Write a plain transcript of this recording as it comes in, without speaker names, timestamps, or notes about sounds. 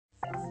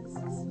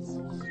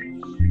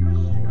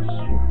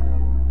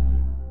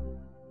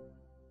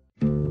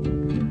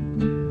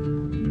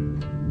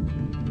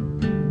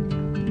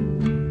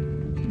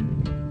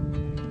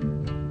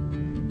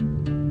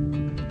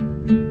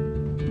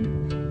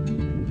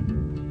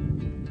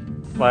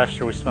Last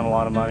year we spent a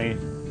lot of money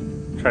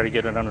trying to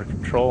get it under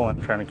control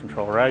and trying to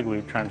control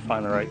ragweed, trying to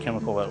find the right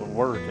chemical that would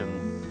work.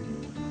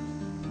 And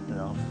you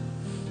know,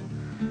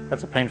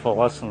 that's a painful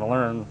lesson to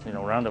learn. You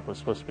know, Roundup was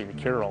supposed to be the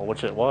cure-all,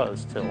 which it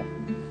was till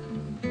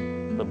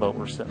the boat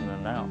we're sitting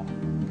in now.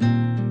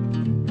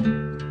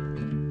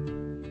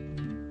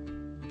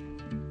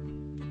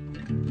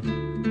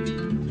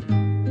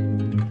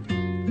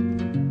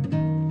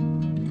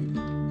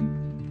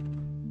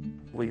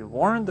 We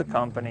warned the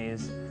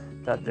companies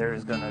that there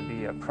is going to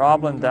be a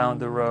problem down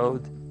the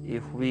road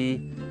if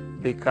we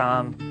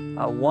become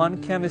a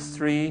one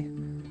chemistry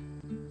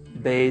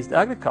based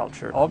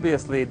agriculture.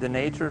 Obviously, the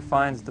nature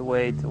finds the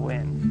way to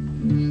win.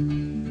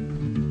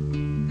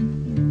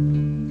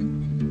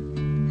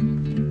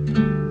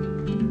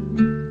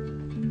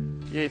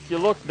 If you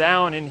look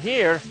down in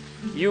here,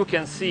 you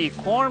can see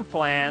corn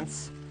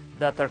plants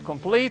that are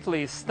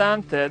completely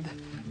stunted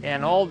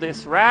and all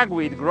this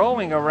ragweed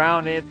growing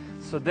around it.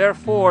 So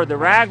therefore, the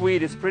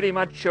ragweed is pretty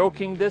much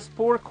choking this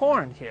poor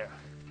corn here.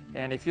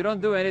 And if you don't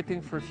do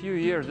anything for a few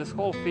years, this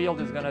whole field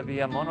is going to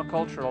be a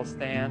monocultural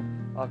stand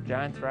of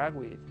giant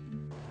ragweed.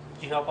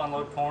 Do you help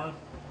unload corn?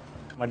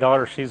 My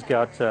daughter, she's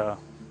got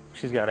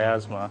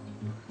asthma.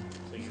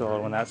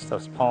 So when that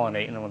stuff's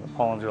pollinating and when the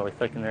pollen's really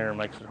thick in there, it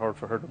makes it hard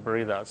for her to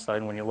breathe outside.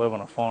 And when you live on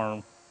a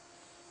farm,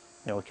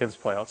 you know, the kids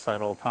play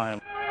outside all the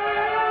time.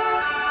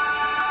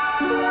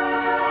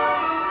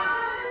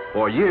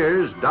 For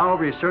years, Dow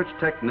research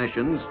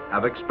technicians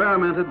have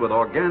experimented with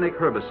organic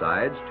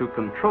herbicides to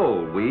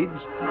control weeds.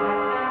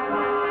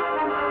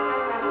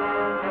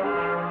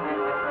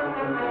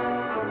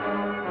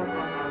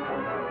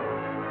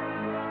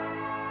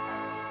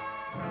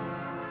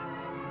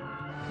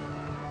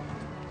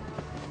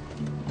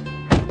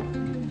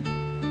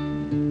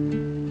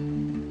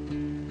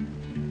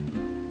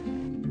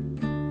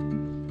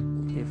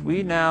 If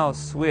we now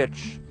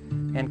switch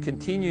and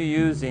continue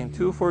using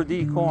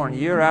 2,4-D corn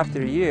year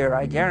after year,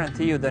 I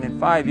guarantee you that in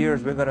 5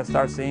 years we're going to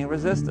start seeing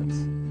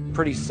resistance.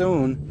 Pretty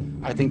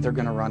soon, I think they're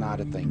going to run out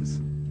of things.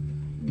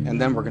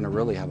 And then we're going to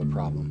really have a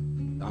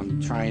problem.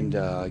 I'm trying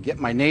to get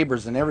my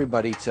neighbors and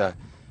everybody to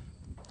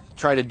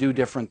try to do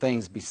different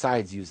things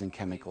besides using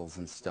chemicals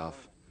and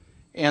stuff.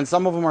 And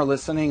some of them are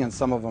listening and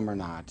some of them are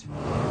not.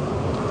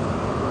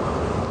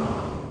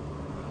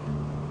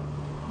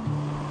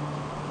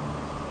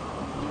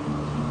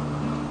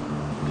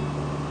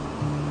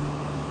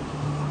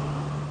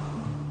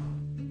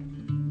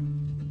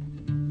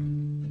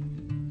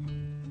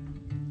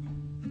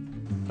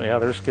 But yeah,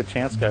 there's a good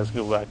chance guys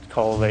go back to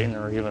cultivating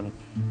or even,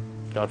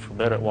 God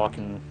forbid it,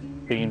 walking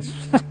beans,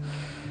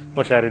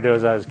 which I had to do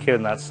as I was a kid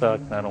and that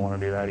sucked and I don't want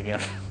to do that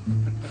again.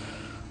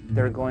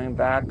 They're going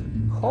back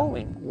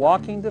hoeing,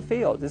 walking the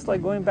field. It's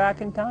like going back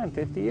in time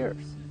 50 years.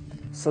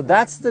 So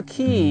that's the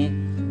key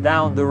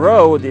down the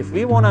road. If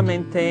we want to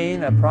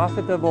maintain a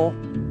profitable,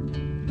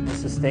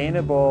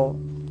 sustainable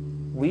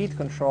weed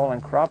control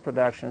and crop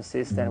production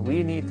system,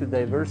 we need to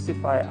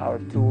diversify our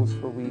tools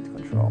for weed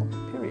control,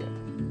 period.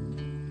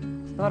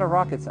 It's not a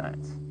rocket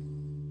science.